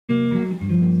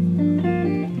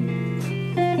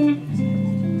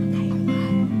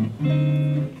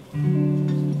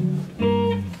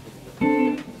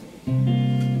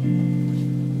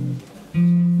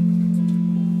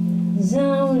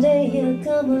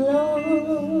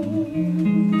along.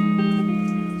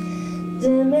 The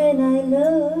man I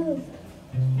love,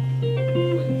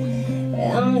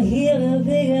 I'm here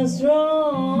big and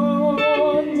strong.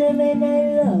 The man I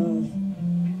love,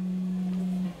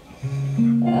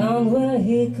 and when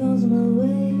he comes my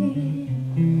way,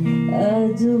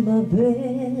 I do my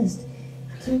best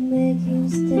to make him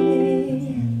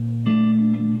stay.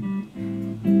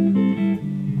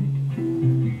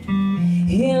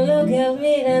 He look at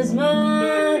me and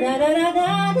smile, da da da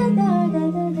da da da da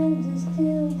da da, just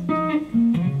still.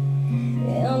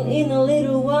 And in a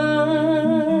little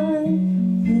while,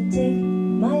 he take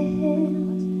my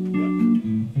hand,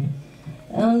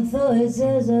 and though it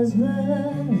says as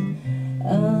well,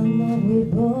 I know we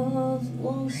both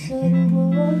won't say a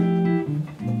word.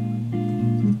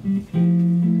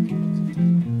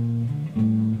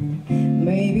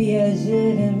 Maybe I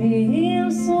shouldn't meet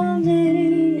him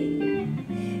someday.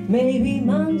 Maybe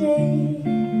Monday,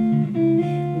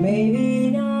 maybe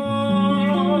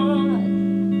not.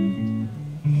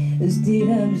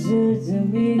 Still I'm sure to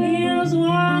meet him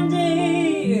one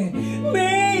day.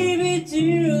 Maybe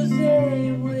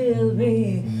Tuesday will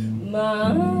be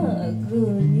my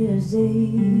good Year's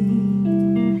Day.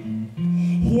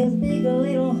 He'll build a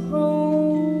little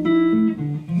home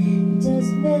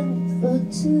just meant for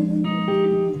two,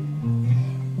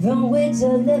 from which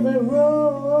I'll never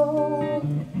roam.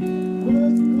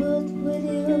 Good with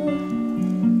you,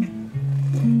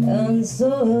 and so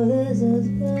there's a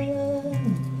plan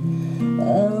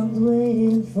I'm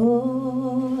waiting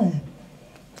for,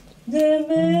 the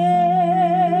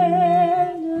man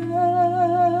I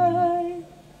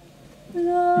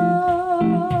love.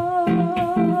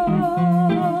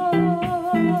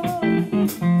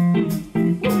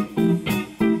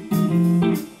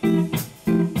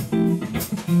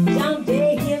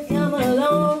 Someday he'll come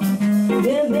along,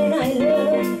 the man I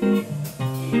love,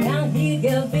 and he'll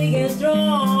get big and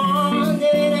strong, the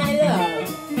man I love.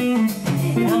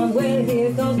 And when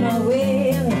he comes my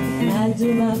way, I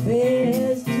do my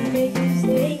best to make him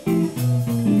stay.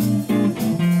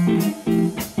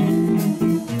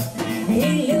 He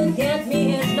look at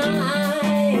me and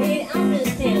smile, he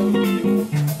understand.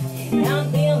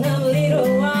 And in a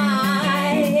little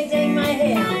while, he take my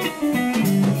hand.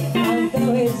 And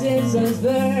though his scissors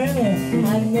burn, I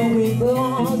know we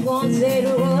both won't say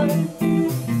the word.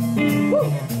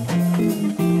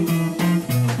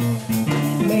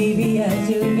 Maybe I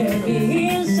should be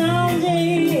here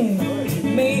someday.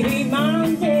 Maybe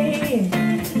Monday,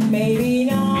 maybe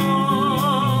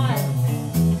not.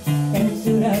 And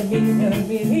should I be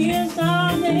here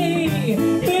someday?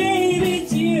 Maybe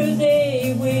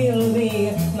Tuesday will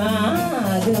be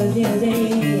my good day.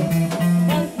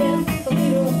 And then a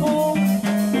little home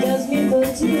just me for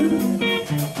two,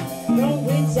 from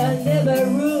which I never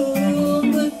rule,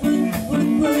 but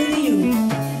you.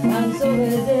 I'm so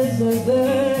there's a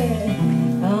bird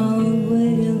I'm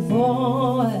waiting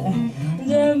for,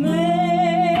 the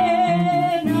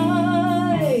man I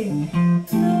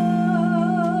love.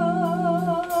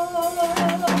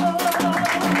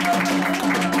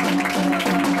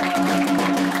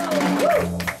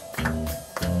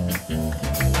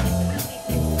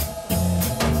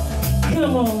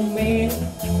 Come on, man.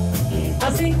 I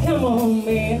say, come on,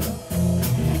 man.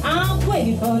 I'm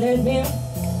waiting for that man.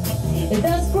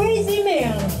 That's crazy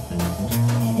man.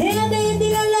 And they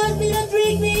didn't love me to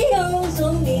treat me oh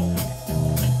so mean.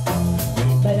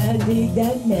 But I dig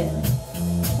that man.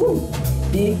 Woo,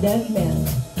 dig that man.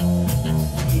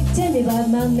 Tell me about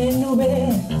my man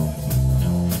nowhere.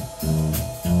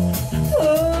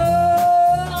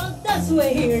 Oh, that's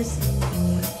where he is.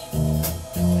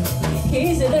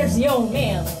 He said there's a young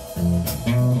man.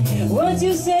 What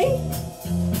you say?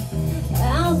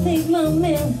 I'll take my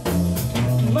man.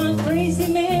 My crazy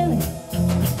man,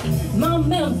 my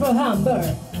man from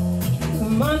Hamburg,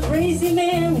 my crazy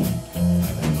man.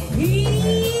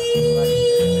 He's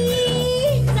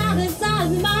out the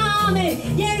side, mommy.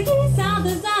 Yeah, he's out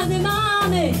the side,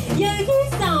 mommy. Yeah,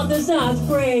 he's out the side,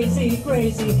 crazy,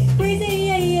 crazy, crazy.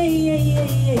 Yeah, yeah, yeah, yeah,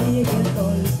 yeah, yeah.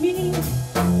 Calls me,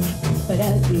 but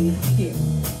I did him.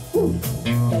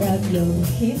 But I love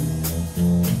him.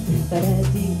 But I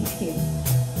did him.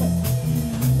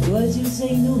 What you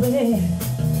say, no way?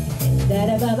 Da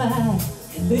da ba ba,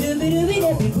 ba da ba da ba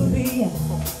da ba.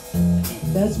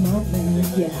 That's my man,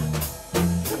 yeah.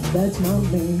 That's my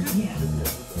man, yeah.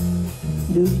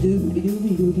 Do do be do be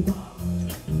do be ba.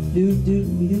 Do do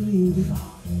be do be do ba.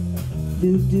 Do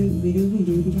do be do be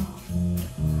do be ba.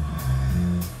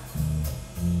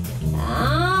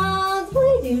 I'm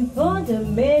waiting for the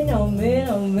man, oh man,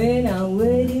 oh man, I'm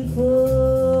waiting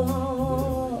for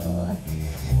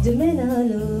de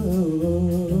menalo.